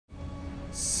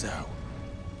So,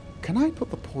 can I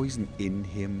put the poison in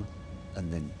him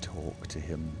and then talk to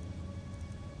him?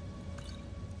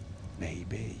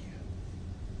 Maybe.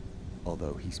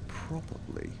 Although he's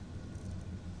probably...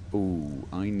 Ooh,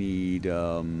 I need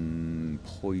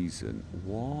poison.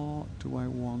 What do I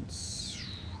want?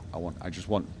 I just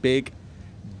want big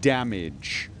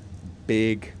damage.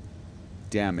 Big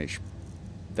damage.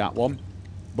 That one.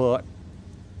 But...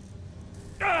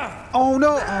 Oh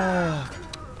no!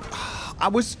 I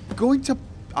was going to...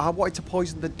 I wanted to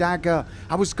poison the dagger.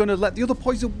 I was going to let the other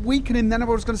poison weaken him. Then I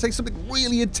was going to say something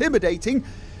really intimidating.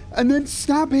 And then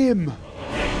stab him.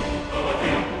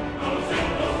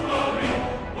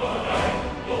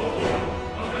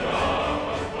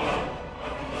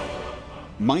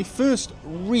 My first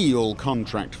real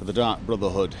contract for the Dark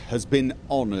Brotherhood has been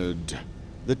honoured.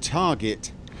 The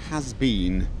target has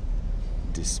been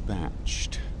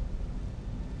dispatched.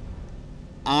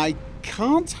 I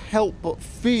can't help but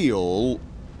feel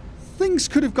things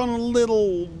could have gone a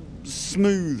little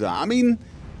smoother. I mean,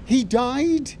 he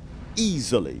died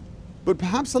easily, but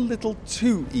perhaps a little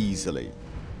too easily.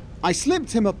 I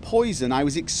slipped him a poison I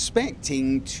was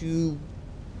expecting to,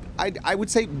 I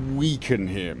would say, weaken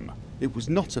him. It was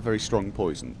not a very strong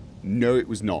poison. No, it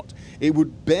was not. It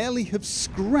would barely have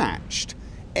scratched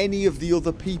any of the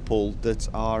other people that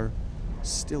are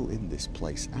still in this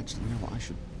place. Actually, you know what? I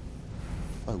should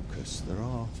focus. There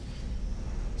are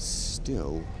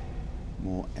still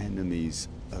more enemies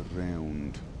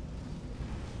around.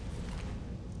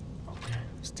 Okay,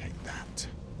 let's take that.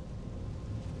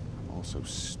 I'm also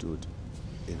stood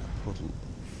in a puddle.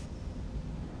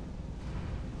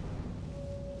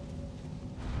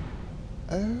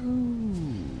 Oh,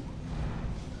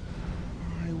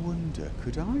 I wonder,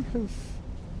 could I have...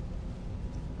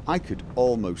 I could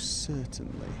almost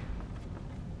certainly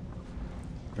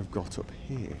have got up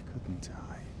here, couldn't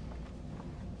I?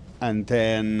 And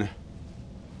then...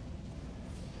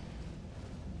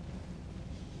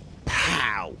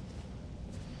 Pow!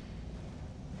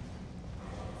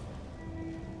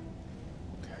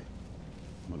 Okay,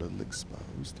 I'm a little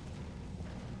exposed.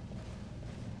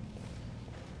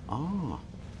 Ah,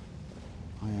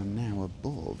 I am now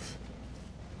above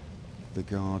the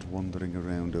guard wandering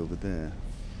around over there.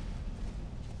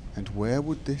 And where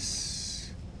would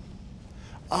this...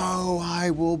 Oh, I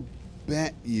will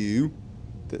bet you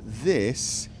that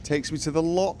this takes me to the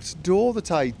locked door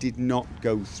that I did not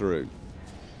go through.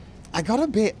 I got a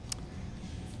bit,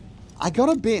 I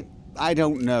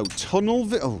don't know, tunnel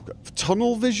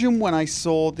vision when I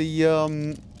saw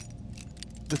the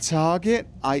target.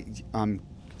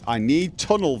 I need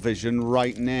tunnel vision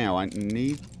right now. I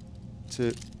need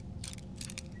to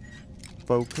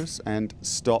focus and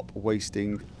stop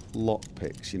wasting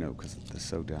lockpicks, you know, because they're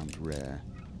so damned rare.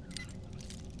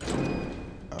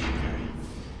 Okay.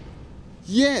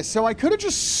 Yeah, so I could have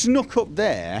just snuck up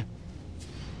there,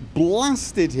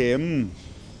 blasted him.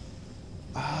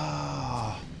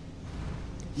 Ah.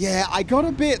 Yeah, I got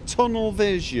a bit tunnel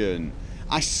vision.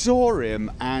 I saw him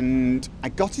and I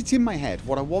got it in my head.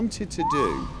 What I wanted to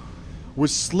do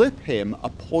was slip him a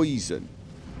poison.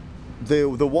 The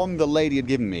one the lady had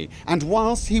given me. And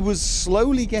whilst he was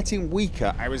slowly getting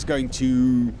weaker, I was going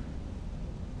to...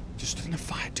 Just stood in a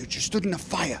fire, dude. Just stood in a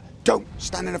fire. Don't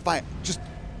stand in a fire. Just...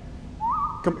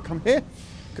 Come here.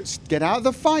 Just get out of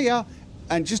the fire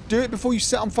and just do it before you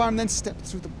set on fire and then step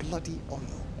through the bloody oil.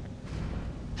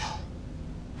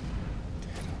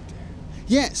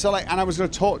 Yeah, so like, and I was going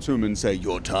to talk to him and say,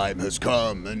 your time has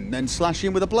come, and then slash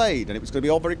him with a blade, and it was going to be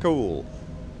all very cool.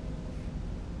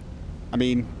 I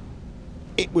mean,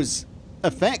 it was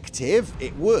effective,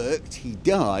 it worked, he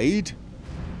died,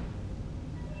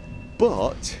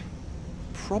 but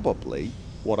probably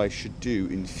what I should do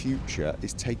in future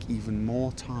is take even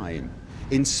more time,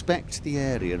 inspect the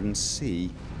area and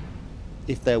see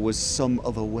if there was some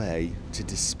other way to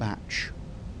dispatch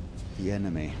the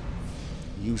enemy.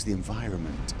 Use the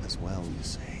environment as well, you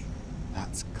see.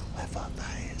 That's clever,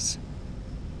 that is.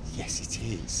 Yes, it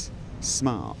is.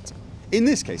 Smart. In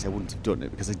this case, I wouldn't have done it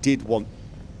because I did want...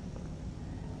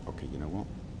 Okay, you know what?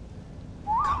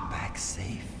 Come back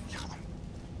safe.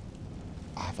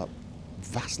 I have a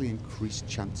vastly increased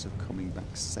chance of coming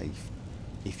back safe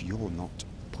if you're not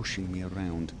pushing me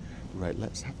around. Right,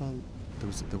 let's have a...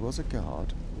 There was a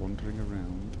guard wandering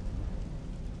around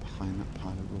behind that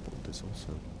pile of rubble. There's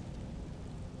also...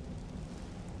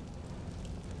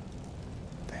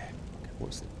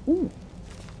 What's it? Ooh!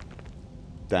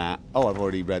 That. Oh, I've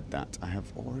already read that. I have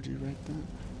already read that?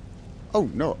 Oh,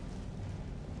 no.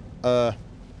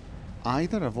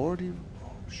 Either I've already... Oh,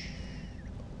 shh.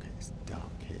 Okay, it's dark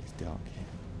here. It's dark here.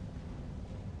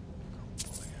 Oh,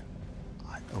 boy.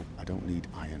 I don't need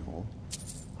iron ore.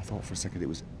 I thought for a second it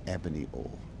was ebony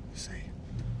ore. You see,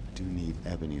 I do need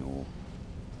ebony ore.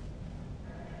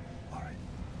 Alright.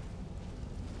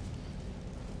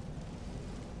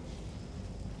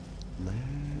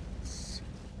 Let's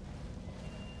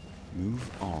move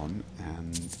on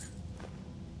and...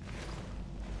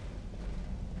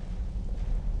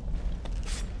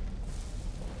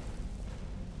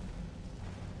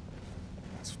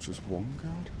 That's just one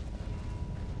guard?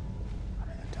 I'm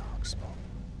in the dark spot.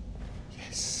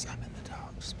 Yes, I'm in the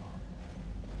dark spot.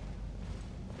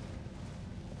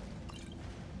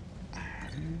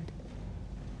 And...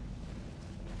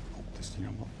 Oh, this, you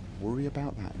know what? Worry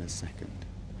about that in a second.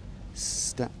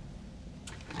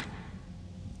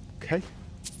 Okay.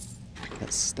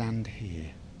 Let's stand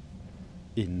here.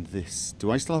 In this.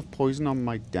 Do I still have poison on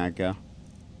my dagger?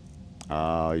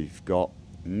 I've got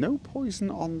no poison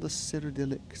on the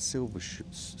Cyrodiilic silver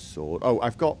sword. Oh,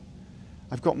 I've got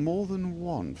more than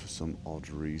one for some odd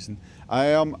reason.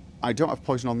 I don't have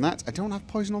poison on that. I don't have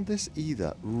poison on this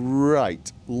either.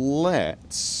 Right.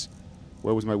 Let's...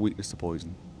 Where was my weakness to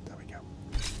poison? There we go.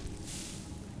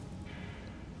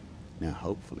 Now,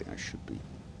 hopefully, I should be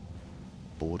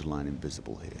borderline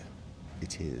invisible here.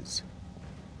 It is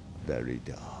very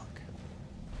dark.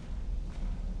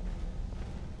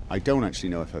 I don't actually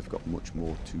know if I've got much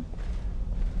more to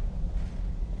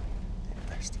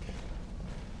investigate.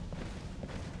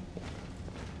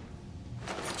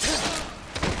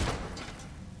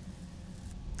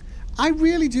 I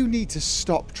really do need to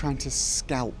stop trying to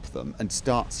scalp them and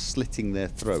start slitting their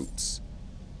throats.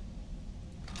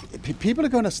 People are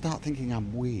going to start thinking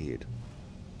I'm weird.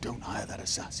 Don't hire that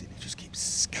assassin. He just keeps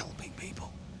scalping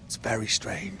people. It's very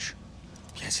strange.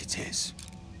 Yes, it is.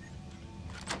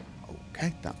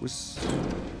 Okay, that was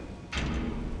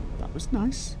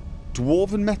nice.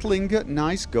 Dwarven metal ingot,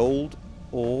 nice. Gold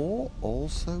ore,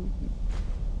 also.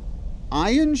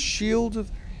 Iron shield of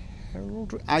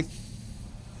heraldry.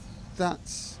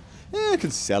 That's... I can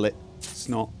sell it. It's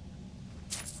not...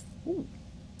 Ooh,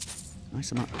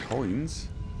 nice amount of coins.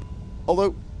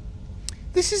 Although,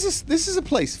 this is a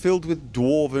place filled with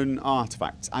dwarven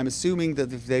artifacts. I'm assuming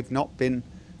that if they've not been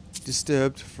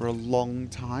disturbed for a long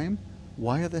time.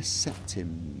 Why are there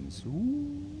septims?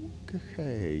 Ooh,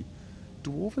 okay.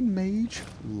 Dwarven mage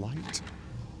light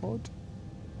HUD.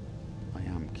 I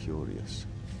am curious.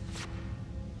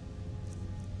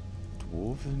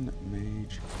 Dwarven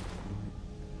mage light.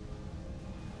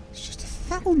 It's just a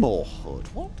Thalmor HUD.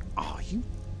 What are you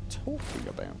talking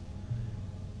about?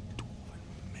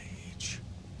 Dwarven mage.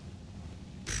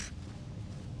 Pfft.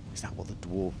 Is that what the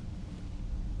dwarf...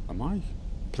 Am I?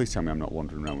 Please tell me I'm not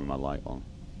wandering around with my light on.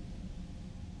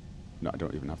 No, I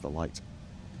don't even have the light.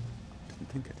 Didn't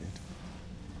think I did.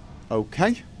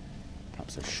 Okay.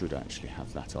 Perhaps I should actually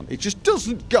have that on. It just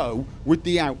doesn't go with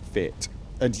the outfit.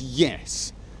 And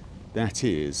yes, that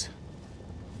is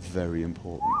very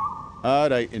important.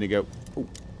 Alright, in we go. Ooh.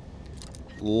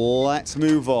 Let's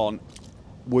move on.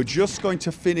 We're just going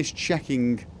to finish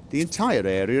checking the entire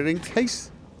area in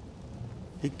case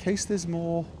there's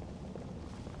more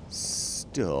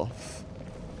stuff.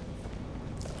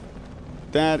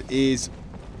 That is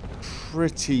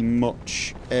pretty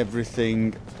much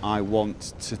everything I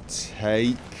want to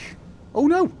take. Oh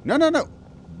no, no, no, no.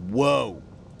 Whoa.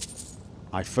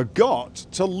 I forgot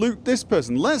to loot this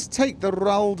person. Let's take the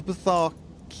Raldbathar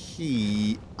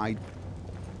key. Dwarven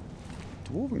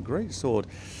greatsword.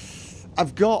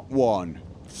 I've got one.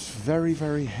 It's very,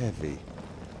 very heavy.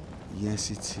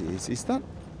 Yes, it is. Is that...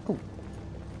 Oh.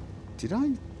 Did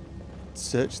I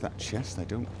search that chest? I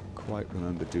don't quite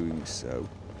remember doing so.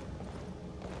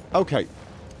 Okay.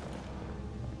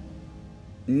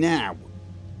 Now.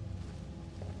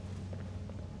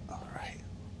 Alright.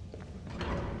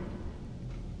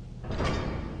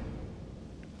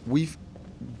 We've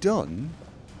done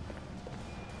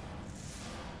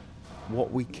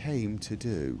what we came to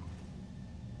do.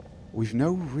 We've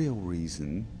no real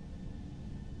reason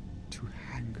to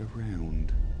hang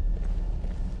around.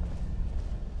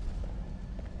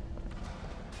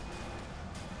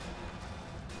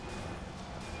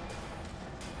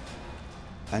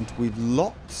 And with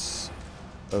lots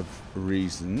of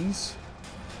reasons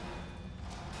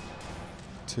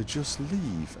to just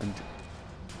leave and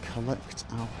collect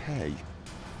our pay.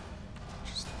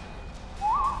 Just...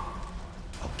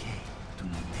 Okay, do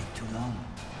not take too long.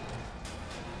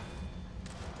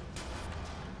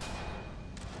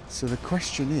 So the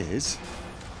question is,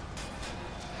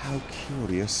 how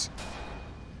curious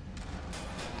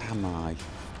am I?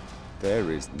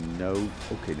 There is no...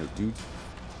 Okay, no, dude.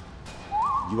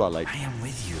 You are like... I am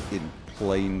with you. In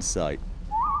plain sight.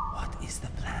 What is the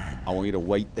plan? I want you to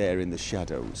wait there in the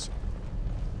shadows.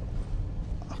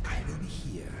 Okay. I'm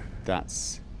here.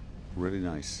 That's really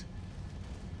nice.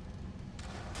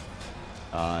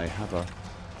 I have a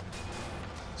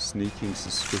sneaking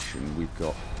suspicion we've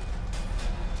got...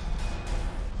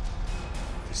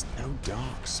 There's no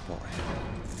dark spot here.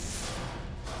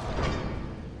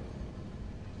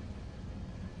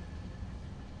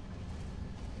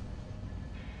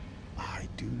 I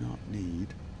do not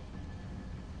need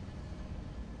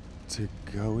to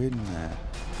go in there.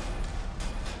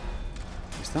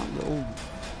 Is that little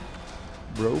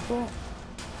robot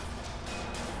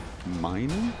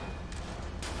mining?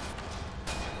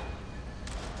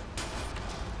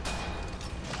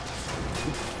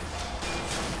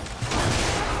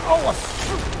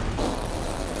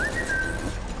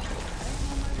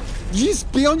 Yes,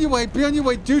 be on your way,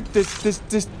 dude. There's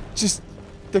just,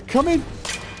 they're coming.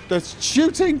 They're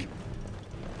shooting.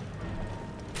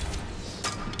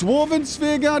 Dwarven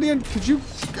Sphere Guardian, could you,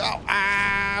 ow,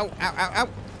 ow, ow, ow, ow.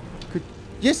 Could,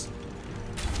 yes.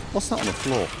 What's that on the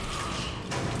floor?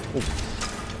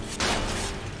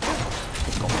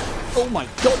 Oh my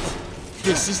God.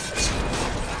 This is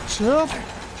tough.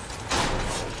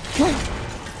 Okay.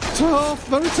 Tough,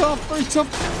 very tough, very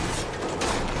tough.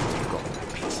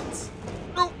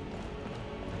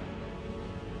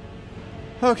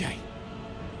 Okay.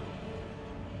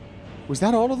 Was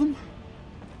that all of them?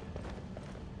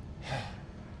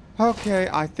 Okay,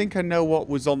 I think I know what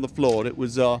was on the floor. It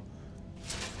was a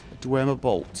Dwemer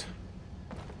bolt.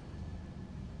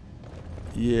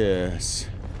 Yes.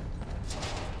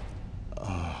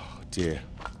 Oh dear.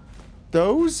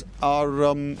 Those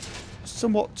are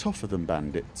somewhat tougher than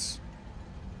bandits.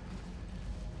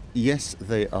 Yes,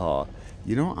 they are.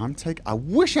 You know what I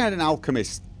wish I had an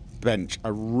alchemist bench. I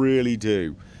really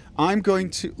do. I'm going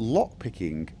to...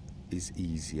 Lockpicking is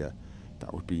easier.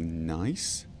 That would be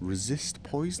nice. Resist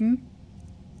poison?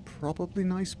 Probably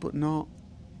nice, but not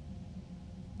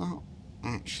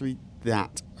actually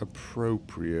that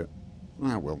appropriate.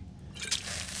 I will.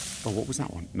 Oh, what was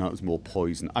that one? No, it was more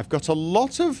poison. I've got a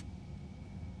lot of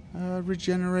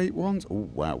regenerate ones. Oh,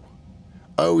 wow.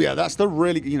 Oh, yeah, that's the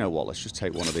really... You know what? Let's just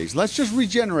take one of these. Let's just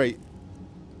regenerate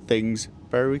things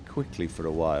very quickly for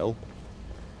a while.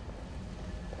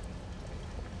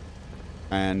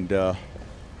 And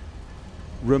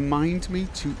remind me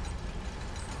to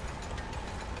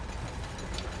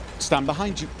stand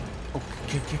behind you.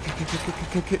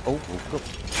 Okay. Oh, God.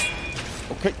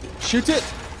 Okay, shoot it.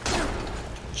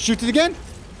 Shoot it again.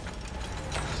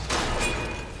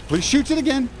 Please shoot it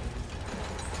again.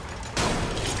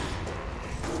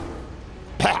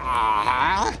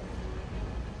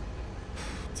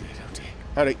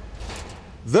 Alright.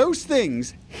 Those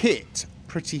things hit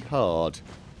pretty hard.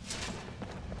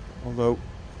 Although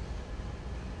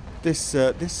this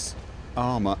this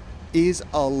armor is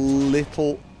a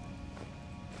little...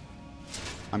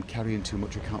 I'm carrying too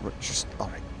much. I can't... Just...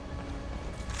 Alright.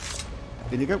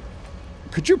 In you go.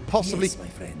 Could you possibly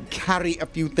carry a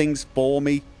few things for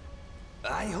me?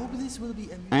 I hope this will be...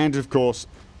 And, of course,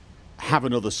 have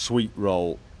another sweet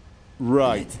roll.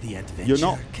 Right. You're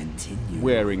not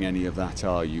wearing any of that,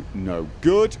 are you? No.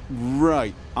 Good.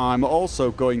 Right. I'm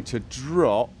also going to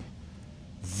drop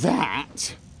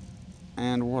that.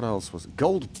 And what else was it?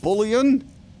 Gold bullion?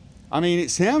 I mean, it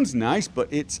sounds nice, but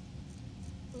it's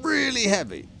really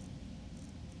heavy.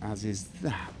 As is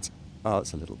that. Oh,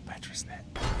 it's a little better, isn't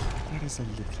it? That is a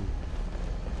little...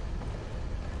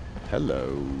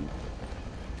 Hello.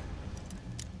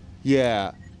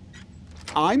 Yeah.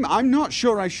 I'm not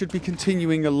sure I should be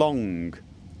continuing along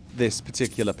this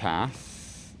particular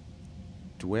path.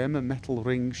 Dwemer metal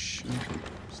ring...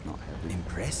 It's not heavy.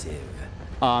 Impressive.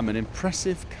 I'm an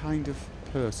impressive kind of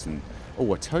person.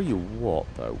 Oh, I tell you what,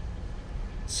 though.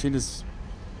 As soon as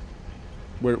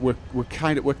we're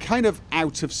kind of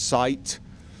out of sight,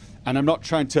 and I'm not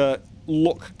trying to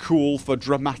look cool for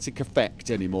dramatic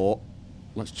effect anymore.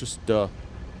 Let's just,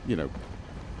 you know,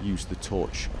 use the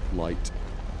torch light.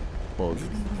 Bug.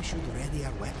 Maybe we should ready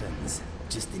our weapons,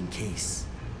 just in case.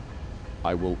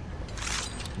 I will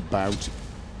bow to...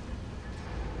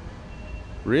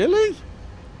 Really?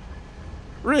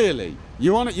 Really?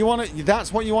 You want to,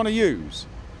 that's what you want to use?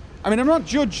 I mean, I'm not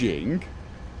judging.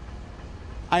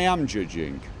 I am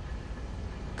judging.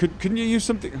 Couldn't you use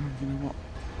something? Oh, you know what?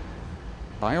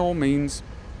 By all means.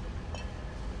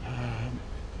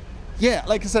 Yeah,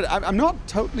 like I said, I'm not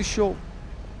totally sure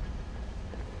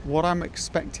what I'm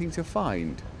expecting to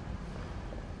find.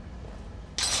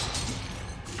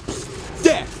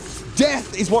 Death!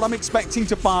 Death is what I'm expecting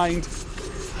to find.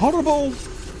 Horrible,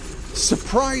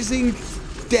 surprising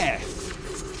death.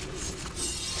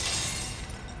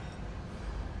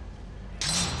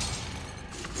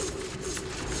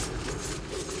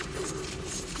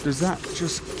 Does that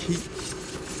just keep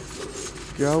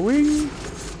going?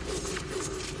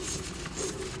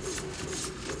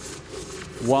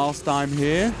 Whilst I'm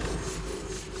here?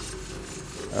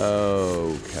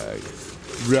 Okay.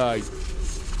 Right.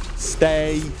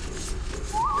 Stay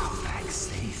Come back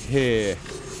safe. here.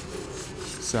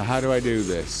 So how do I do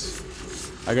this?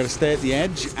 I gotta stay at the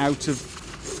edge, out of...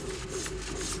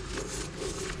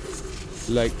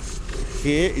 Like,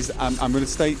 here is... I'm gonna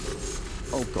stay...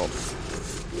 Oh, God.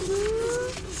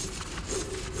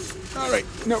 Alright.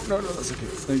 No, that's okay.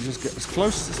 Let me just get as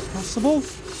close as possible. And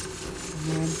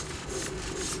then...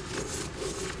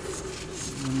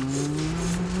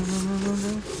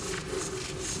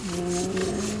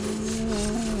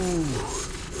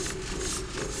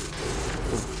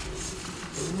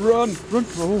 Run!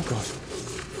 Oh, God.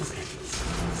 Okay.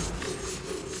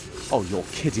 Oh, you're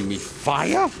kidding me.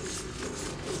 Fire?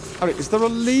 Alright, is there a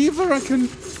lever I can...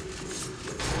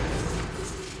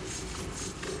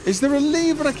 Is there a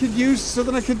lever I could use so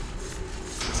that I could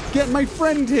get my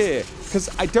friend here? Because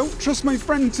I don't trust my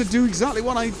friend to do exactly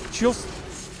what I just...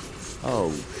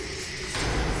 Oh.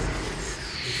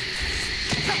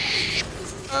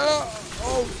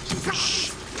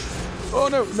 Oh,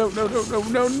 no.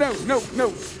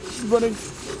 Running.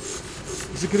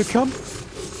 Is it going to come?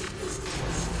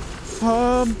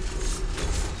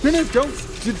 No,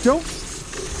 don't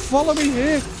follow me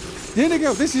here. Here we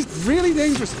go. This is really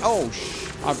dangerous. Oh,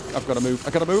 I've got to move. I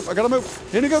gotta move.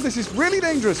 Here we go. This is really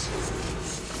dangerous.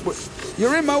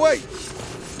 You're in my way.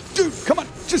 Dude, come on.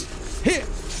 Just here.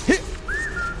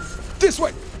 This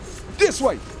way.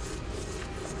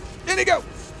 Here we go.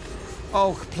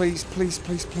 Oh, please. Here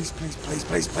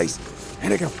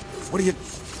we go. What are you...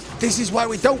 This is why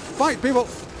we don't fight, people.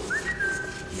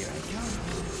 Here I come.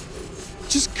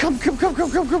 Just come.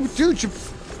 Dude,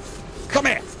 come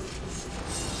here.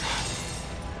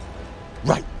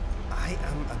 Right. I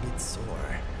am a bit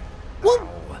sore. Well,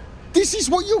 Ow. this is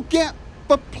what you get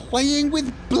for playing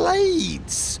with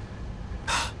blades.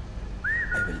 I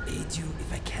will aid you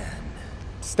if I can.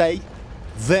 Stay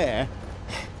there.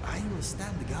 I will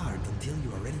stand guard until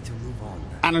you are ready to move on.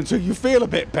 And until you feel a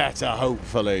bit better,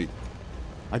 hopefully.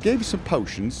 I gave you some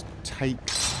potions. Take...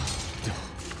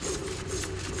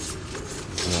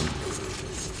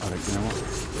 Alright, you know what?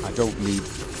 I don't need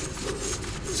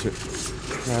to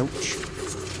crouch.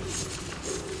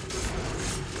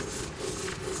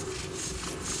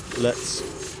 Let's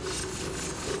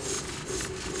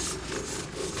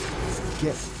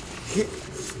get hit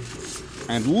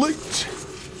and loot.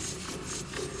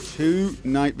 2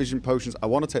 night vision potions. I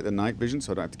want to take the night vision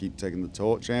so I don't have to keep taking the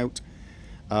torch out.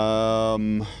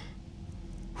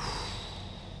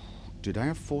 Did I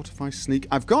have Fortify Sneak?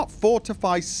 I've got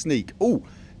Fortify Sneak. Oh,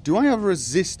 do I have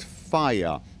Resist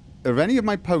Fire? Have any of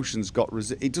my potions got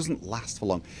resist? It doesn't last for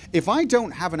long. If I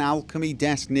don't have an alchemy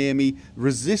desk near me,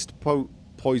 resist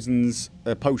potions,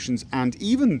 potions, and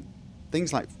even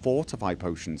things like Fortify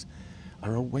potions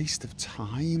are a waste of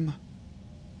time.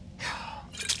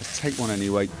 Let's take one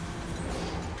anyway.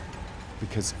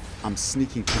 Because I'm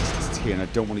sneaking past this here and I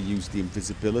don't want to use the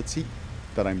invisibility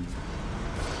that I'm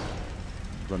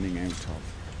running out of.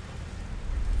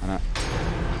 And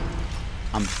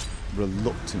I'm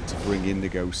reluctant to bring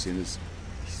Indigo in as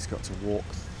he's got to walk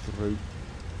through.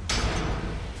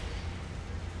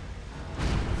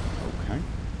 Okay.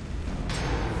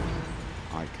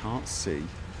 I can't see.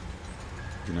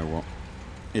 You know what?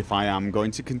 If I am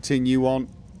going to continue on,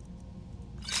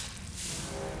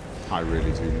 I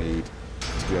really do need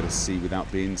to be able to see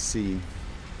without being seen.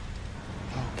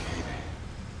 Okay then.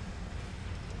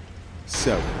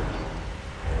 So,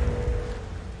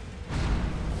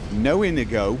 no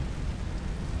Indigo,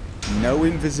 no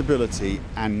invisibility,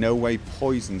 and no way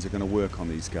poisons are going to work on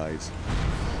these guys.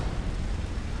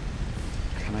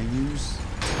 Can I use...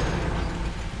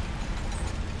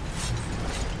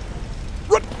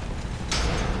 Run!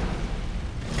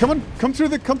 Come on, come through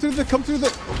the...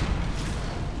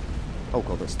 Oh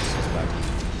god, this is bad.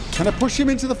 Can I push him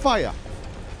into the fire?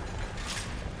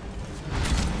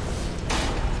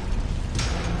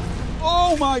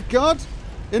 Oh my god!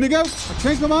 Indigo! I've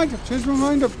changed my mind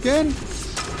again!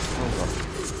 Oh god.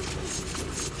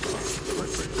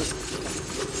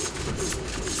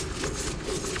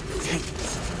 Okay.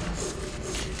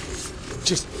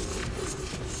 Just...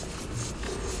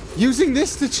 using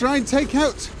this to try and take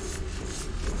out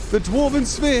the Dwarven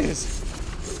Spheres.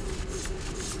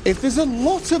 If there's a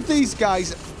lot of these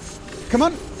guys... Come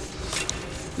on!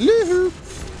 Loo-hoo!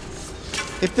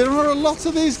 If there are a lot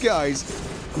of these guys...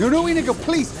 No, Inigo,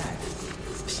 please!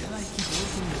 Shall I keep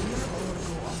waiting here or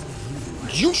go on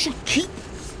with you? You should keep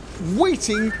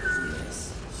waiting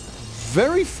Yes.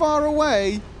 very far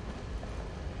away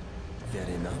Fair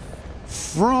enough.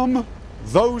 from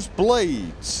those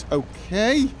blades.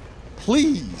 Okay?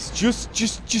 Please,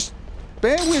 just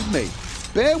bear with me.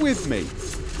 Bear with me.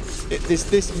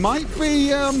 This might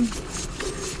be a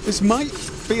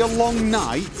long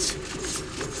night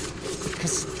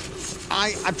because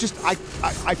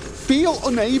I feel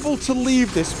unable to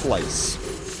leave this place.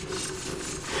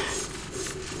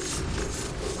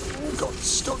 Oh God,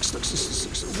 stuck.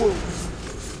 Whoa.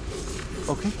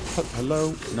 Okay,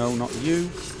 hello. No, not you.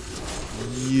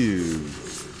 You.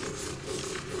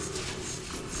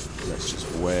 Let's just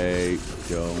wait.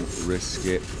 Don't risk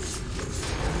it.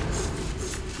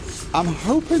 I'm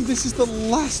hoping this is the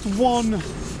last one.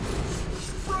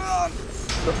 Run!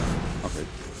 Okay.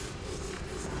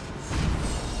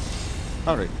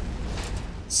 Alright.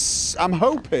 I'm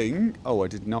hoping... Oh, I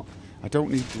did not... I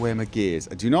don't need Dwemer gears.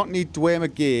 I do not need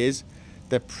Dwemer gears.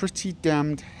 They're pretty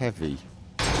damned heavy.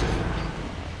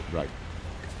 Right.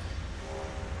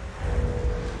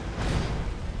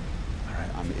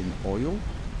 Alright, I'm in oil.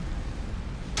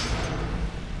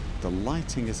 The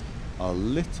lighting is a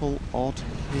little odd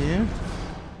here.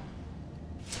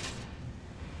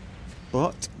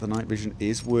 But the night vision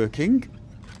is working.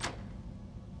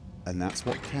 And that's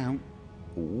what counts.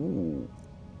 Ooh.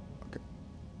 Okay.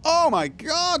 Oh my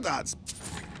God, that's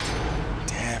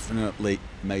definitely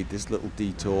made this little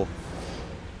detour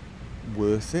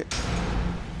worth it.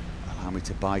 Allow me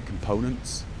to buy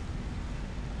components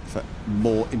for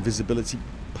more invisibility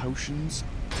potions.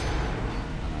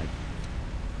 And I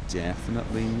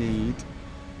definitely need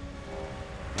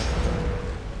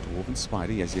Dwarven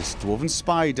Spider. Yes, Dwarven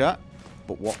Spider.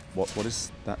 But what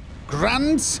is that?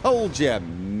 Grand Soldier.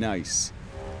 Nice.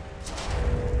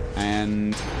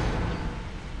 And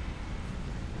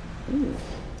ooh.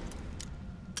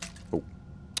 Oh.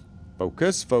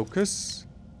 Focus.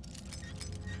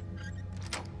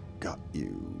 Got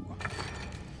you.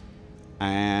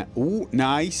 And ooh,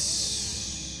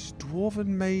 nice. Dwarven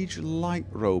Mage Light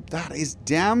Robe. That is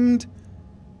damned.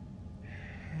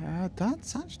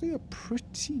 That's actually a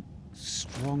pretty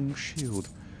strong shield.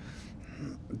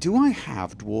 Do I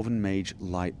have Dwarven Mage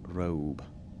Light Robe?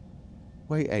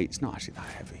 Weight 8. It's not actually that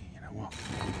heavy. You know what?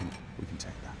 We can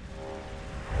take that.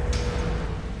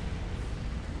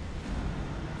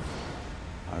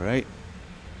 Alright.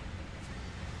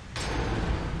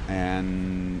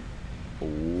 And...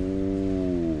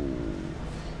 ooh.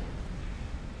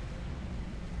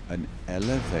 An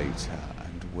elevator.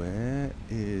 And where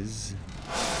is...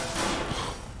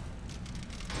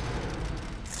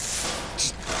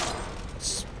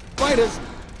 Spiders!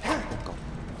 Oh God.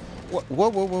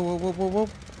 Whoa.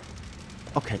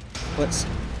 Okay, let's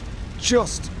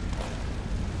just...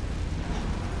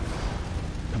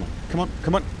 Come on.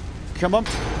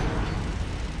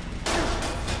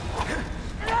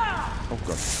 Oh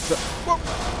God. Whoa.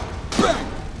 Bang!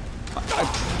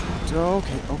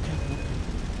 Okay.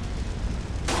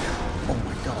 Oh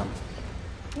my God, I'm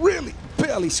really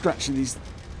barely scratching these.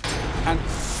 And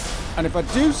if I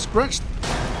do scratch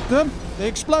them, they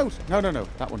explode. No,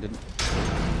 that one didn't.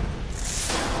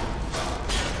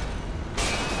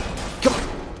 Come on.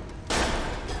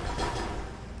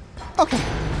 Okay,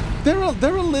 they're a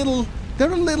little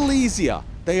easier.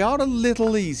 They are a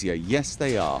little easier. Yes,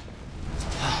 they are.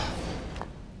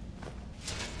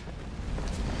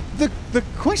 The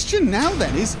question now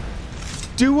then is,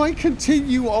 do I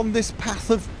continue on this path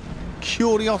of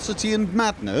curiosity and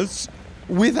madness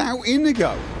without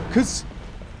Inigo? Because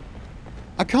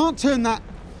I can't turn that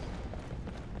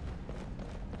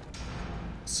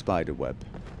spider web.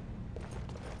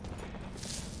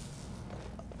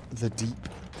 The deep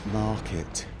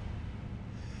market.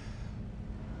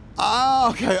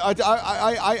 Okay.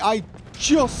 I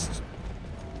just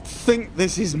think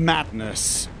this is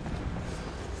madness.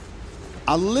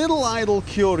 A little idle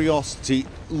curiosity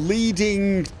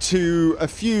leading to a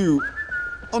few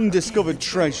undiscovered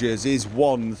treasures is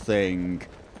one thing.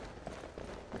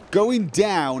 Going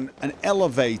down an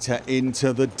elevator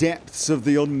into the depths of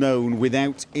the unknown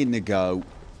without Inigo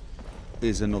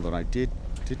is another.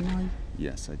 Didn't I?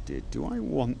 Yes, I did. Do I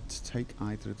want to take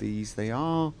either of these? They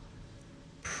are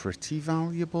pretty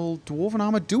valuable. Dwarven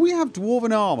armor. Do we have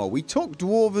dwarven armor? We took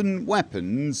dwarven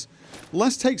weapons.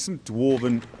 Let's take some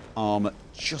dwarven armor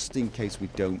just in case we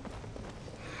don't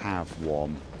have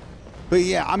one. But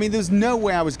yeah, I mean, there's no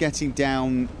way I was getting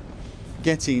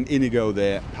Inigo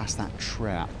there past that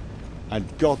trap. And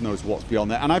God knows what's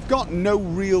beyond there. And I've got no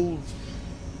real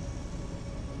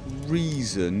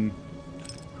reason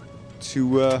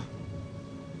to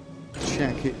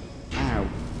check it out.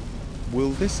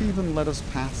 Will this even let us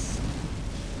pass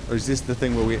Or is this the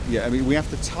thing where we... Yeah, I mean, we have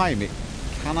to time it.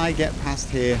 Can I get past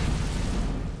here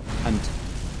and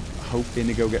hope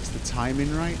Inigo gets the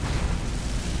timing right?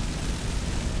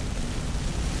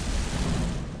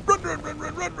 Run, run, run,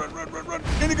 run, run, run, run, run, run.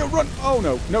 Inigo, run. Oh,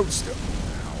 no. No, still.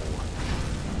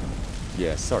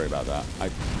 Yeah, sorry about that.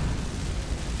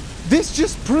 This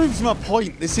just proves my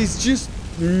point. This is just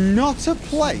not a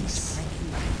place.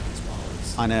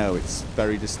 I know, it's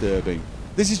very disturbing.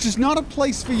 This is just not a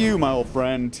place for you, my old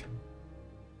friend.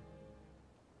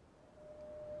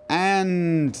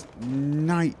 And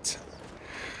night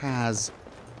has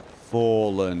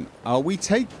fallen. Are we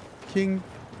taking...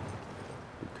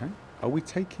 Okay. Are we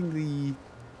taking the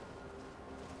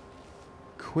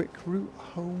quick route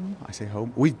home? I say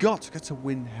home. We've got to go to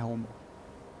Windhelm.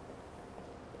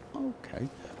 Okay.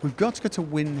 We've got to go to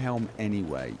Windhelm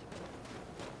anyway.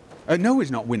 No,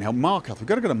 it's not Windhelm. Markarth. We've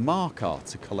got to go to Markarth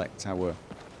to collect our...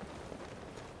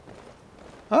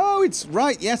 Oh, it's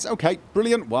right. Yes. Okay.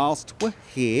 Brilliant. Whilst we're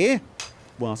here,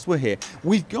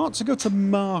 we've got to go to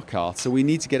Markarth, so we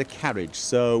need to get a carriage.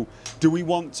 So, do we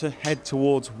want to head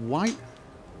towards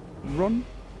Whiterun?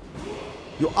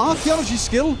 Your archaeology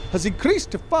skill has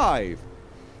increased to 5.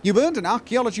 You've earned an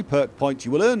archaeology perk point.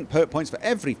 You will earn perk points for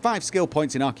every 5 skill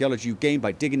points in archaeology you gain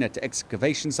by digging at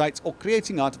excavation sites or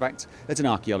creating artifacts at an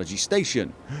archaeology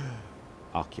station.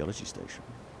 Archaeology station.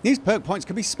 These perk points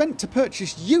can be spent to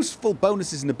purchase useful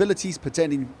bonuses and abilities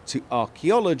pertaining to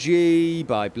archaeology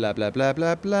by blah blah blah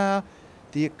blah blah.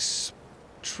 The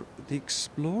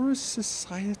Explorers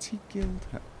Society Guild.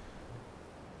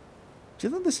 Do you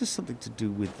think this has something to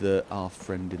do with our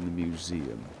friend in the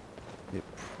museum? It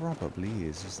probably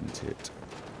is, isn't it?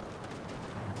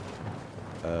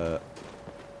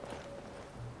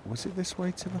 Was it this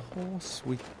way to the horse?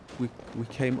 We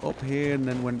came up here and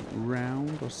then went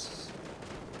round, or...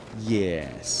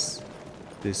 Yes.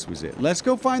 This was it. Let's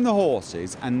go find the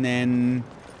horses and then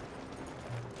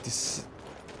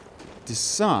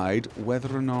decide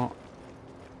whether or not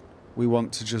we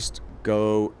want to just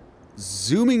go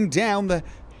zooming down the...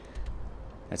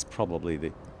 That's probably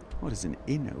the... What is an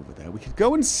inn over there? We could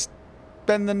go and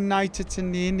spend the night at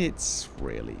an inn. It's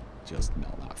really just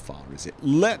not that far, is it?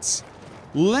 Let's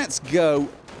go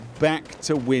back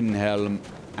to Windhelm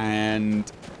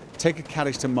and take a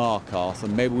carriage to Markarth,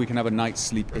 and maybe we can have a night's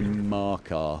sleep in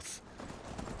Markarth.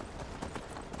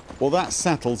 Well, that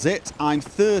settles it. I'm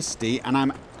thirsty, and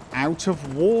I'm out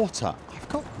of water. I've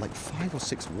got like 5 or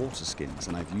 6 water skins,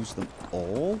 and I've used them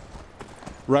all.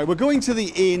 Right, we're going to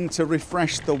the inn to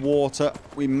refresh the water.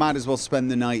 We might as well spend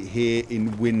the night here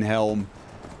in Windhelm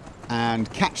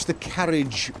and catch the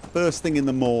carriage first thing in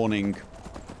the morning.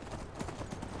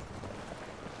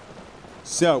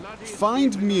 So,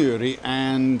 find Muri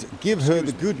and give her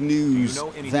the good news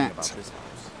that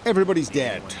everybody's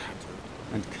dead.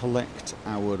 And collect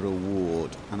our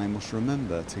reward. And I must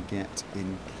remember to get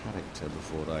in character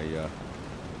before I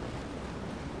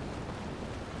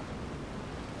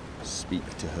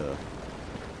speak to her.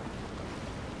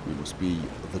 We must be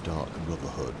the Dark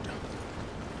Brotherhood.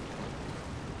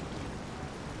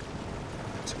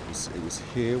 It was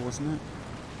here, wasn't it?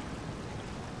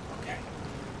 Okay.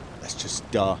 Let's just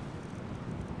the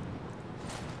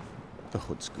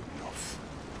hood's good enough.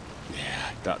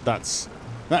 Yeah, that's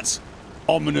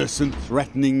ominous and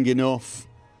threatening enough.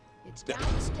 It's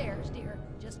downstairs, dear.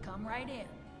 Just come right in.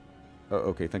 Oh,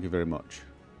 okay, thank you very much.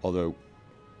 Although,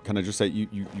 can I just say,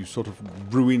 you sort of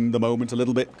ruined the moment a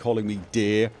little bit, calling me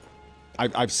dear.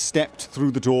 I've stepped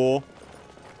through the door,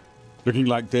 looking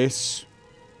like this.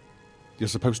 You're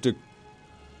supposed to...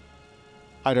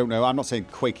 I don't know, I'm not saying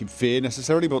quake in fear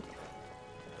necessarily, but...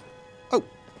 Oh.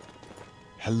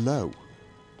 Hello.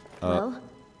 Well,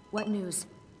 what news?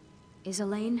 Is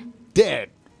Elaine... Dead.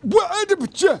 I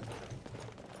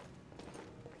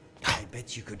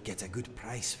bet you could get a good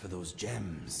price for those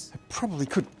gems. I probably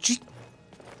could.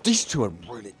 These two are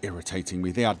really irritating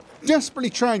me. They are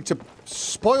desperately trying to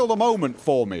spoil the moment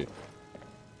for me.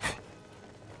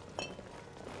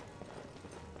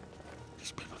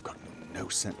 These people have got no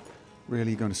sense.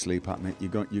 Really, you're going to sleep at me? You...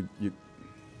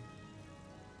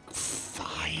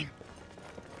 Fine.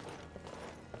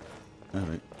 All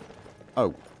right.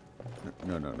 Oh.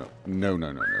 No.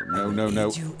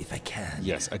 You if I can.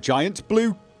 Yes, a giant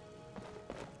blue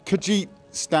Khajiit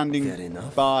standing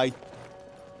by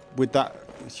with that.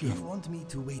 You want me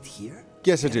to wait here?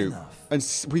 Yes, I Fair do. enough. And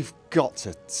we've got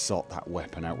to sort that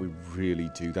weapon out. We really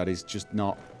do. That is just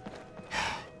not...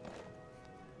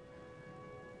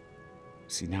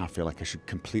 See, now I feel like I should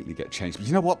completely get changed. But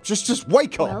you know what? Just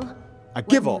wake up. Well, I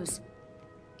give up. news?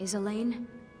 Is Elaine...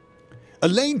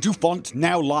 Elaine Dufont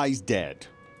now lies dead.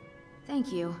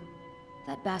 Thank you.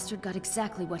 That bastard got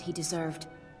exactly what he deserved.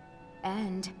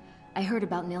 And I heard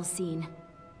about Nilsine.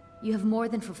 You have more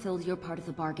than fulfilled your part of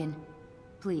the bargain.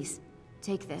 Please,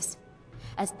 take this.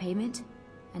 As payment,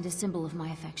 and a symbol of my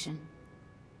affection.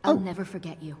 I'll never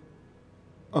forget you.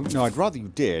 Oh, no, I'd rather you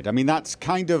did. I mean, that's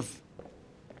kind of...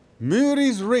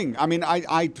 Muri's ring. I mean,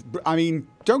 I mean,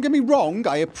 don't get me wrong.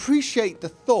 I appreciate the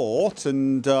thought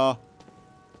and,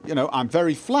 you know, I'm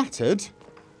very flattered.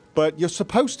 But you're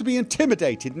supposed to be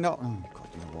intimidated, not... Oh, God,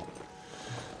 you know what?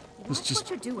 Watch what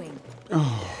you're doing.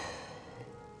 Oh.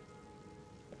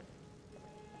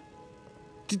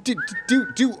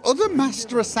 Do other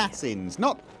master assassins,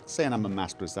 not saying I'm a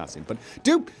master assassin, but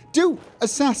do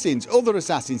assassins, other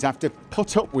assassins have to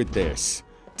put up with this?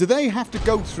 Do they have to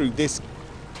go through this?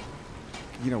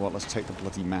 You know what, let's take the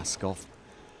bloody mask off.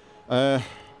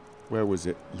 Where was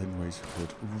it? Linway's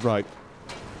hood. Right.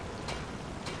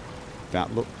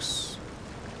 That looks...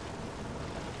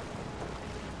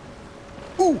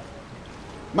 Ooh!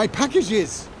 My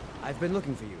packages! I've been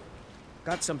looking for you.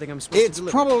 Got something I'm supposed to deliver.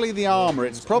 It's probably the armor.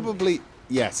 It's probably...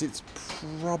 Yes, it's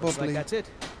probably... Looks like that's it.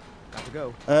 Got to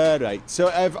go. Right, so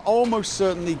I've almost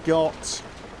certainly got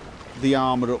the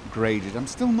armor upgraded. I'm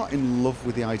still not in love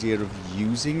with the idea of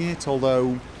using it,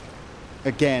 although,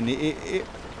 again, it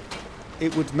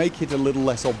would make it a little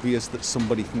less obvious that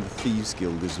somebody from the Thieves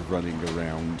Guild is running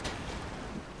around.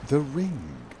 The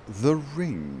ring. The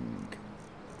ring.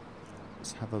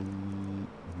 Let's have a...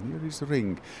 Here is the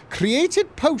ring.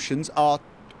 Created potions are...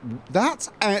 That's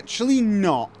actually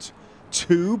not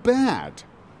too bad.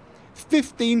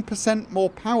 15% more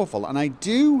powerful. And I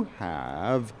do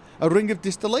have a ring of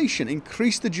distillation.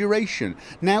 Increase the duration.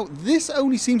 Now, this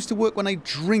only seems to work when I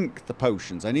drink the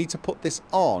potions. I need to put this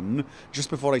on just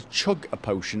before I chug a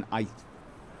potion, I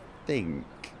think.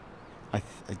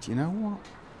 Do you know what?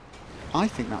 I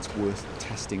think that's worth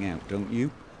testing out, don't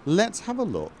you? Let's have a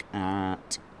look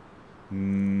at...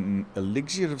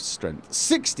 Elixir of Strength.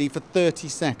 60 for 30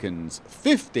 seconds.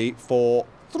 50 for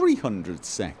 300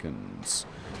 seconds.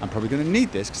 I'm probably going to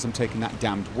need this because I'm taking that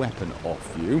damned weapon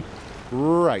off you.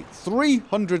 Right,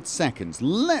 300 seconds.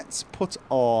 Let's put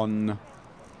on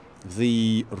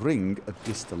the Ring of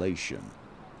Distillation.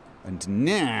 And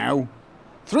now,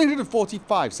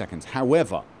 345 seconds.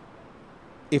 However,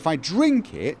 if I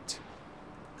drink it,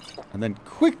 and then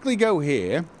quickly go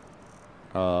here,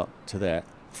 to there,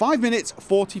 5 minutes,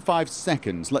 45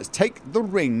 seconds. Let's take the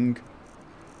ring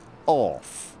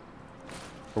off.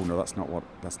 Oh no, that's not what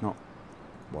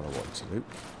I wanted to do.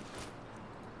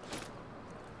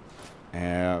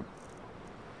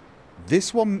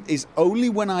 This one is only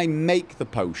when I make the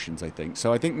potions, I think.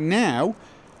 So I think now,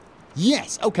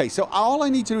 yes, okay, so all I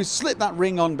need to do is slip that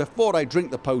ring on before I drink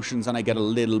the potions and I get a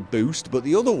little boost. But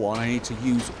the other one I need to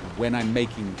use when I'm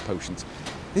making potions.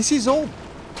 This is all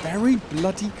very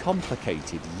bloody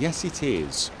complicated. Yes, it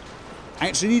is. I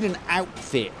actually need an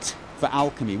outfit for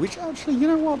alchemy, which actually, you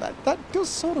know what, that does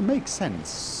sort of make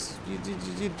sense.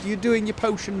 You're doing your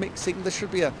potion mixing. There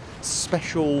should be a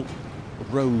special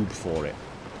robe for it.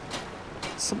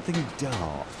 Something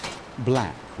dark.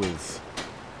 Black with,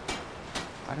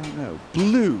 I don't know,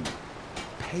 blue.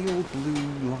 Pale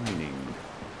blue lining.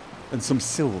 And some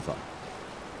silver.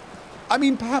 I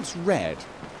mean, perhaps red.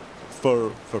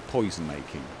 For poison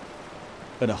making.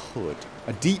 And a hood.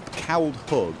 A deep cowled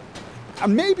hood.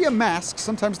 And maybe a mask.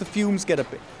 Sometimes the fumes get a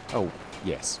bit... Oh,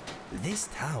 yes. This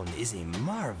town is a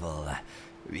marvel.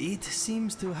 It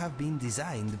seems to have been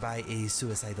designed by a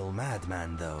suicidal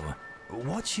madman, though.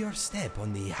 Watch your step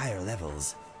on the higher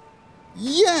levels.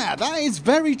 Yeah, that is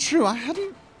very true. I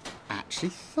hadn't actually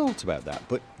thought about that.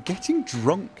 But getting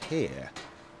drunk here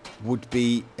would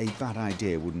be a bad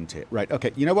idea, wouldn't it? Right,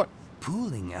 okay, you know what?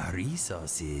 Pooling our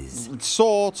resources.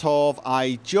 Sort of.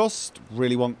 I just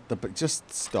really want the...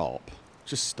 Just stop.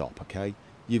 Just stop, okay?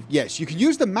 Yes, you can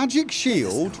use the magic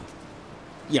shield.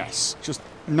 Yes, just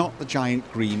not the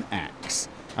giant green axe.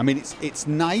 I mean, it's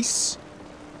nice.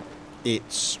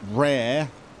 It's rare,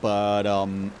 but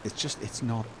it's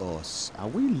not us. Are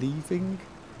we leaving?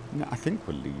 No, I think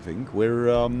we're leaving.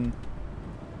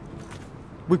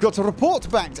 We've got to report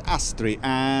back to Astri,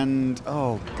 and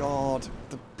oh god,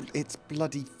 it's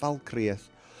bloody Falkreath.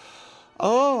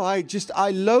 Oh,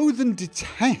 I loathe and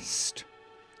detest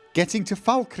getting to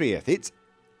Falkreath. It's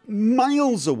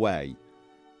miles away.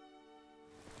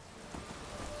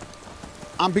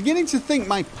 I'm beginning to think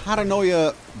my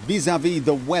paranoia vis-a-vis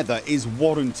the weather is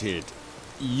warranted.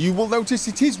 You will notice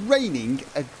it is raining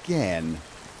again.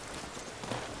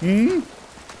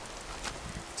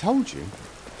 Told you.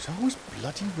 It's always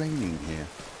bloody raining here.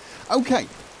 Okay,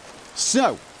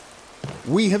 so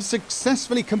We have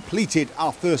successfully completed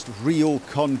our first real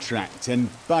contract. And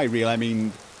by real, I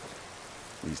mean...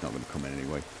 he's not going to come in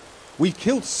anyway. We've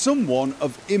killed someone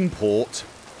of import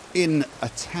in a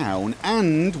town,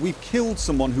 and we've killed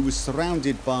someone who was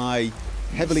surrounded by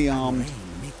heavily armed...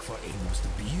 make for a most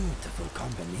beautiful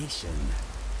combination.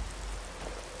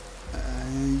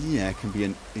 Yeah, it can be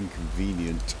an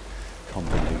inconvenient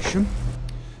combination.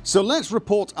 So let's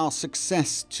report our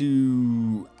success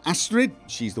to Astrid.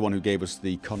 She's the one who gave us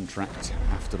the contract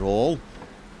after all.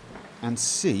 And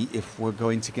see if we're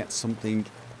going to get something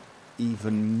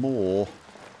even more.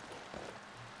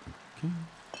 Okay.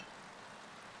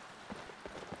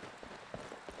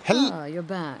 Hello. Ah, you're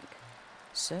back.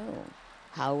 So,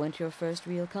 how went your first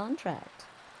real contract?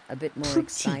 A bit more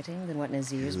exciting than what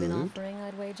Nazir's been offering,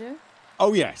 I'd wager?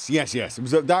 Oh, yes.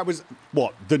 That was,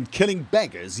 what, than killing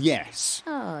beggars? Yes.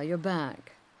 Ah, you're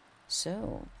back.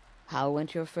 So, how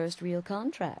went your first real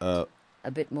contract? A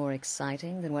bit more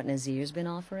exciting than what Nazir's been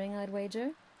offering, I'd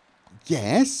wager?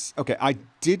 Yes. Okay, I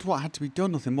did what had to be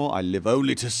done, nothing more. I live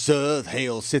only to serve.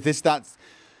 Hail Sithis. That's...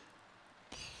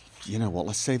 you know what,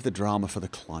 let's save the drama for the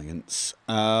clients.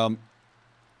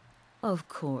 Of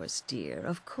course, dear,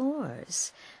 of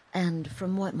course. And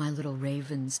from what my little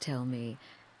ravens tell me,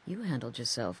 you handled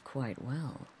yourself quite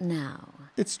well. Now...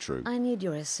 it's true. I need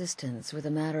your assistance with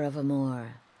a matter of a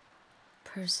more...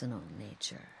 personal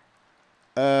nature.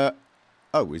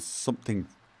 Oh, is something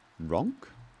wrong?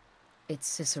 It's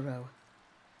Cicero.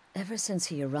 Ever since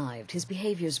he arrived, his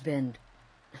behavior's been...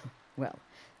 well,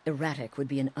 erratic would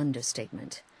be an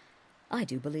understatement. I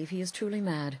do believe he is truly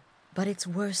mad, but it's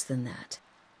worse than that.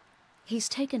 He's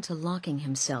taken to locking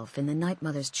himself in the Night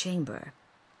Mother's chamber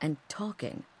and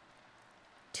talking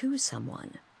to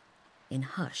someone in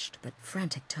hushed but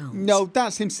frantic tones. No,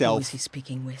 that's himself. Who is he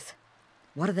speaking with?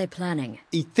 What are they planning?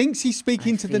 He thinks he's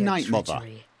speaking to the Night Mother.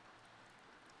 Treachery.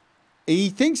 He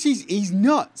thinks he's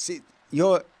nuts.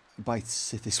 You're... by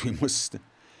Sithis, we must...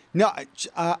 no,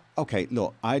 okay,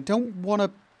 look, I don't want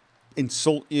to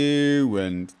insult you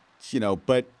and... you know,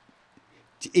 but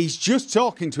he's just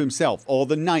talking to himself or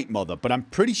the Night Mother, but I'm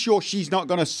pretty sure she's not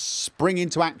going to spring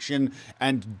into action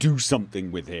and do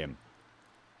something with him.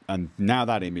 And now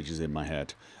that image is in my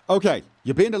head. Okay,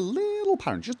 you're being a little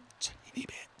paranoid, just a teeny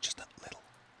bit, just a little.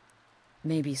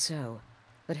 Maybe so,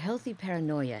 but healthy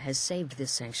paranoia has saved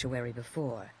this sanctuary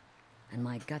before, and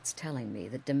my gut's telling me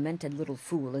that demented little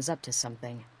fool is up to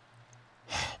something.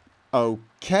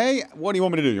 Okay, what do you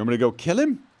want me to do? You want me to go kill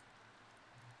him?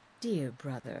 Dear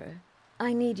brother,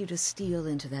 I need you to steal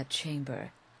into that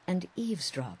chamber and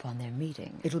eavesdrop on their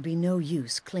meeting. It'll be no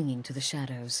use clinging to the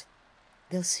shadows.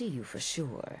 They'll see you for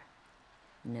sure.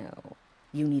 No,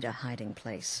 you need a hiding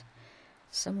place.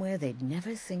 Somewhere they'd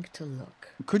never think to look.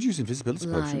 Could use invisibility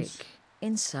potions. Like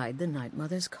inside the Night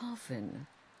Mother's coffin.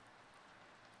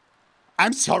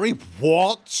 I'm sorry,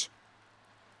 what?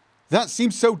 That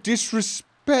seems so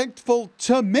disrespectful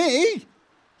to me.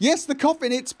 Yes, the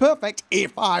coffin, it's perfect.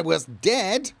 If I was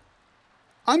dead,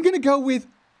 I'm going to go with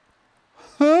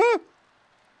her.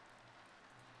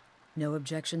 No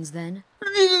objections then?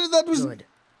 That was... good.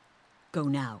 Go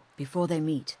now, before they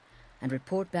meet, and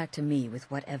report back to me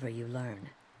with whatever you learn.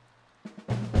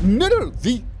 No,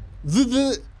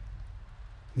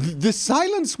 the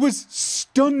silence was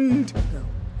stunned. Go,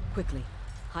 quickly.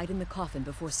 Hide in the coffin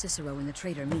before Cicero and the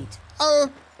traitor meet.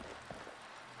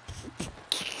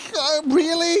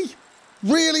 Really?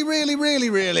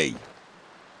 Really?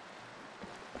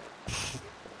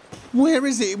 Where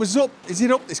is it? It was up. Is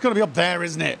it up? It's got to be up there,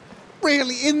 isn't it?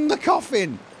 Really? In the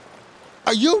coffin?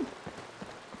 Are you...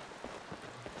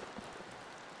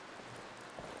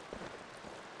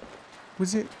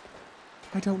 was it...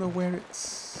 I don't know where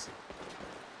it's...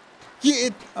 yeah,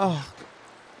 it... oh...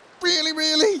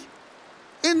 really?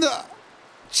 In the...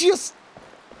 just...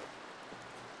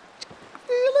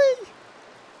 really?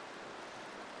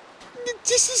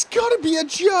 This has got to be a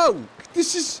joke.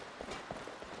 This is...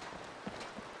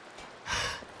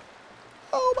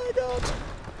 oh my god.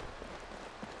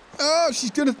 Oh,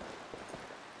 she's gonna...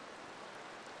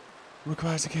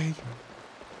 requires a key.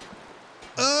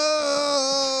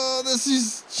 Oh, this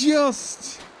is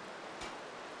just...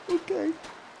 okay.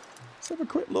 Let's have a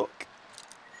quick look.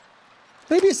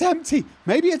 Maybe it's empty.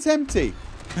 Maybe it's empty.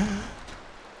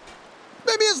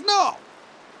 Maybe it's not.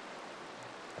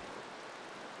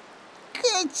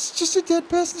 It's just a dead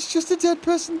person. It's just a dead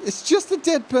person. It's just a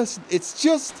dead person. It's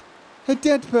just a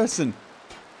dead person.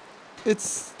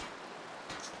 It's...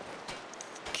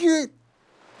 okay.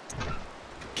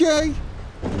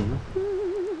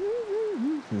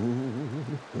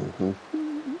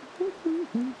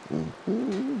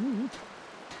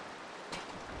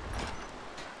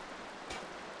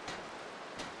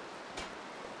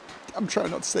 I'm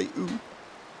trying not to say ooh.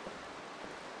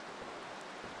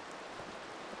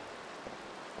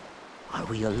 Are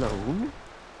we alone?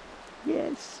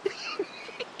 Yes.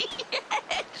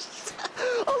 Yes!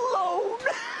 Alone!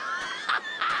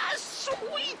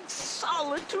 Sweet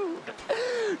solitude!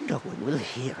 No one will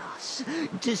hear us,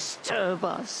 disturb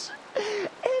us.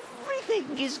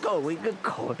 Everything is going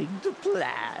according to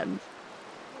plan.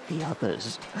 The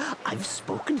others, I've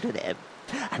spoken to them,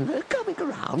 and they're coming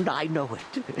around, I know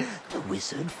it. The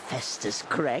wizard Festus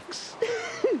Crex.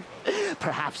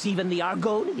 Perhaps even the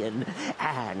Argonian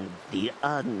and the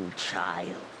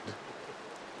Unchild.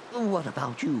 What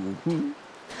about you?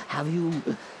 Have you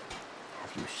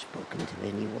spoken to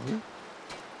anyone?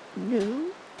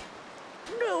 No?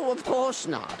 No, of course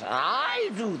not.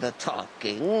 I do the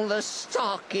talking, the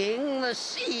stalking, the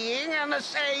seeing, and the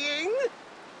saying.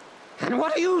 And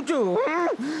what do you do?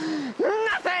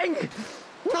 Nothing!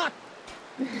 Not...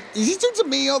 Is he talking to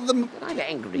me or the... I'm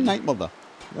angry. Night Mother?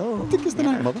 No, I think it's the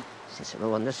Night Mother.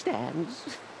 Cicero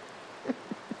understands.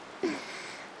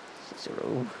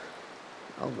 Cicero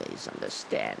always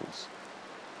understands.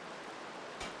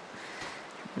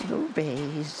 And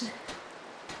obeys.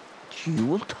 You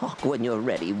will talk when you're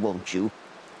ready, won't you?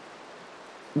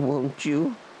 Won't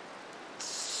you?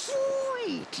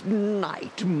 Sweet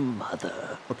Night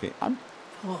Mother. Okay, I'm...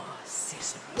 Poor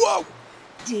Cicero. Whoa!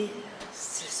 Dear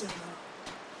Cicero.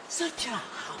 Such a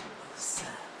humble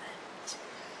servant.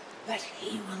 But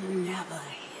he will never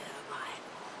hear my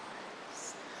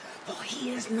voice. For he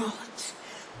is not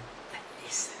a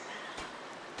listener.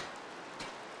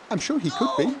 I'm sure he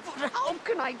could be. But how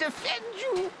can I defend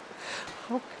you?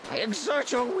 How can I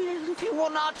exert your will if you will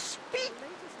not speak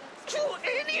to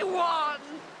anyone?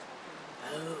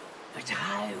 Oh, but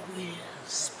I will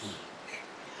speak.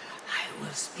 I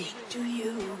will speak to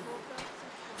you.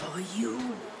 For you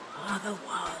are the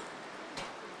one.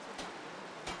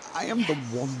 I am the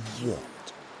one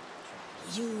what?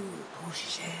 You who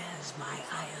shares my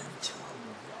iron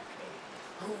tomb.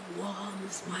 Who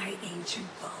warms my ancient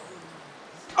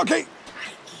bones. Okay.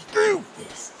 I give you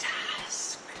this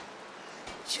task.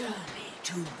 Journey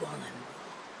to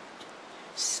Wallenwood.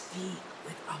 Speak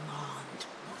with Armand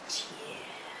Moutier.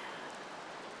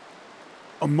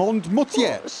 Armand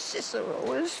Moutier. Poor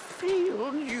Cicero has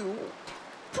failed you.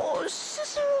 Poor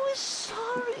Cicero is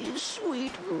sorry,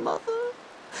 sweet mother.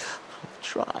 I've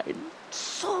tried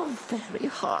so very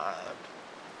hard,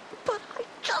 but I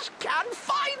just can't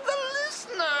find the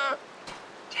listener.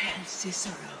 Tell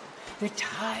Cicero the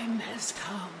time has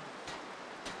come.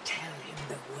 Tell him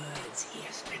the words he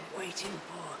has been waiting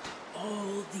for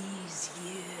all these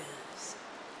years.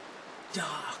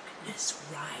 Darkness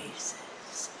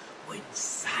rises when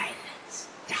silence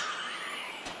dies.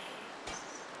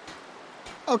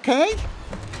 Okay.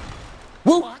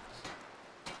 Whoa. What?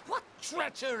 What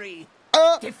treachery?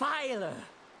 Defiler!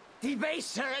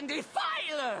 Debaser and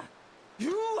defiler!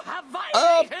 You have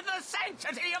violated the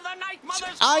sanctity of the Night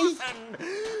Mother's coffin!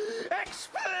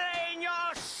 Explain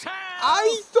yourself!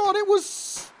 I thought it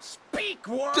was... Speak,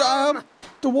 worm!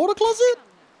 The water closet?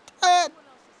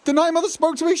 The Night Mother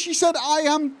spoke to me. She said, I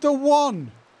am the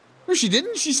one. No, she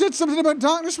didn't. She said something about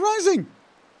darkness rising.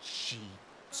 She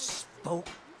spoke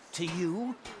to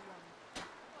you?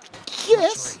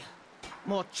 Yes. Treachery.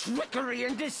 More trickery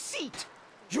and deceit!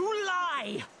 You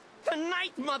lie! The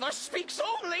Night Mother speaks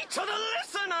only to the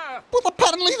listener! Well,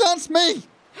 apparently that's me.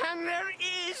 And there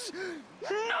is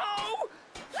no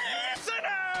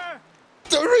listener!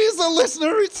 There is a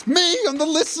listener. It's me. And the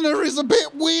listener is a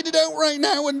bit weirded out right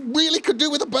now and really could do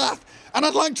with a bath. And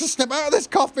I'd like to step out of this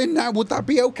coffin now. Would that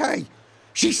be okay?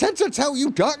 She said to tell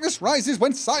you darkness rises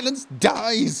when silence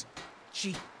dies.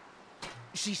 She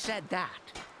said that.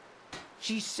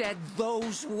 She said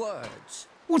those words.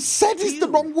 Well, said is the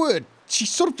wrong word. She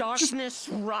sort of Darkness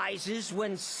rises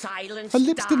when silence Her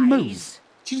lips dies. didn't move.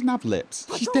 She doesn't have lips.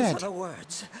 But She's those dead. are the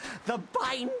words, the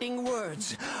binding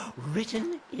words,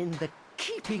 written in the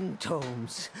keeping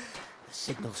tomes. The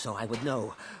signal so I would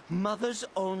know. Mother's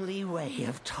only way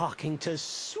of talking to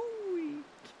sweet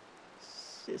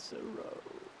Cicero.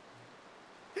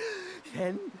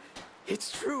 Then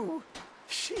it's true.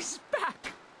 She's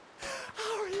back.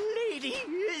 Our lady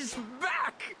is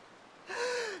back.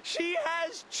 She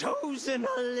has chosen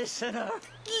a listener.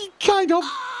 Kind of.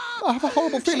 I have a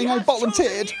horrible feeling I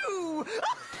volunteered. You.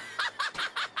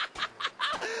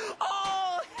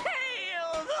 All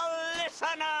hail the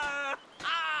listener.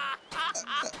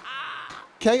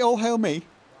 Okay, all hail me.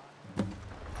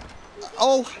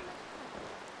 All...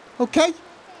 Okay.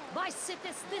 By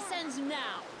Sithis, this ends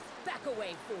now. Back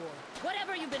away, fool.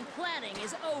 Whatever you've been planning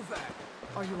is over.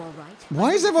 Are you all right?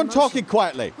 Why is everyone talking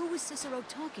quietly? Who was Cicero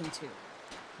talking to?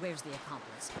 Where's the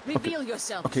accomplice? Reveal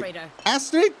yourself, Okay. traitor.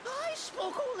 Astrid? I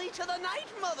spoke only to the Night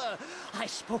Mother. I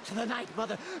spoke to the Night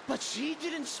Mother, but she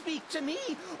didn't speak to me.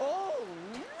 Oh,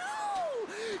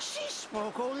 no! She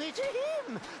spoke only to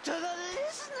him, to the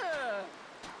listener.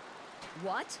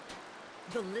 What?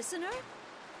 The listener?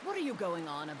 What are you going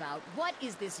on about? What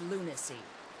is this lunacy?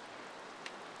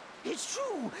 It's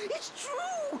true! It's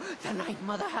true! The Night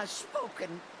Mother has spoken.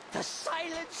 The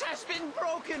silence has been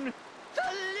broken.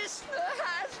 The listener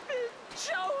has been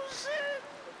chosen.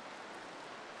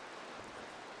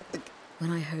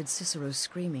 When I heard Cicero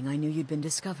screaming, I knew you'd been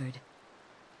discovered.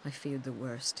 I feared the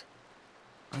worst.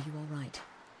 Are you all right?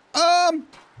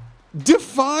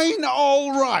 Define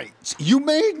all right. You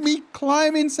made me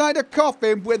climb inside a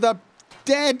coffin with a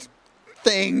dead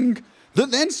thing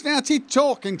that then started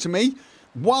talking to me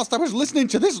whilst I was listening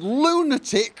to this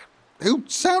lunatic who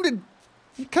sounded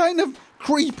kind of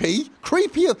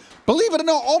creepier, believe it or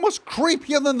not, almost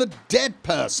creepier than the dead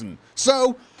person.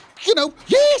 So, you know,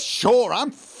 yeah, sure,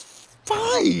 I'm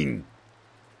fine.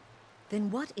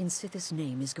 Then what in Sithis'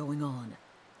 name is going on?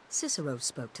 Cicero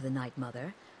spoke to the Night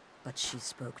Mother, but she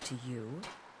spoke to you?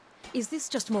 Is this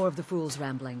just more of the fool's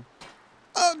rambling?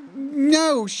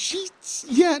 No,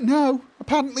 no,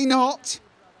 apparently not.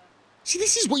 See,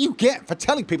 this is what you get for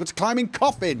telling people to climb in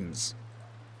coffins.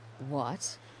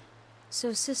 What?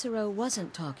 So Cicero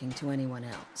wasn't talking to anyone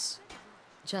else?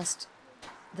 Just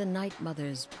the Night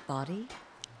Mother's body?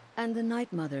 And the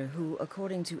Night Mother who,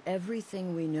 according to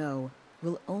everything we know,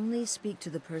 will only speak to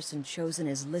the person chosen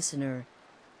as listener,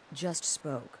 just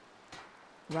spoke.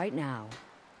 Right now.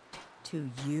 To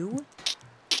you?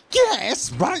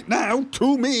 Yes, right now,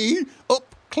 to me,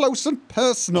 up close and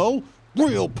personal,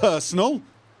 real personal.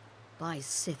 By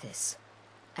Sithis.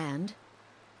 And?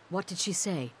 What did she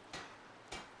say?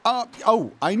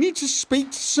 I need to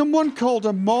speak to someone called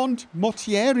Armand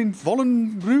Motier in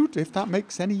Vollenrud, if that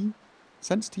makes any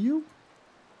sense to you.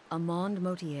 Armand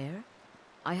Motier?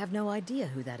 I have no idea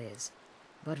who that is.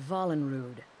 But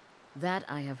Vollenrud, that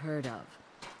I have heard of.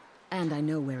 And I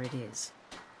know where it is.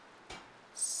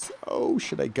 So,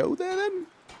 should I go there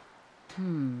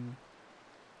then?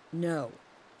 No.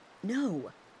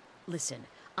 No. Listen,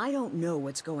 I don't know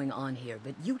what's going on here,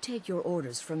 but you take your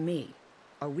orders from me.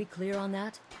 Are we clear on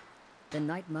that? The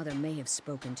Night Mother may have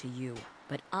spoken to you,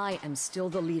 but I am still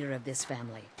the leader of this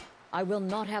family. I will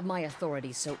not have my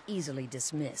authority so easily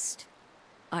dismissed.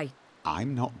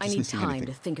 I'm not I need dismissing time anything.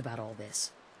 to think about all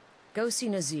this. Go see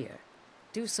Nazir.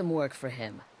 Do some work for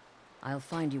him. I'll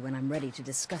find you when I'm ready to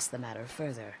discuss the matter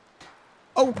further.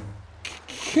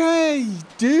 Okay,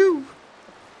 do.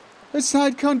 A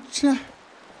side contract.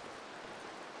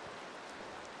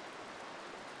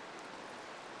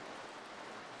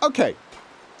 Okay.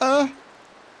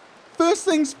 First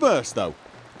things first, though.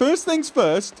 First things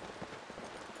first.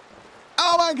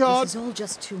 Oh my God. This is all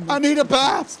just too much. I need a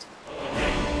bath.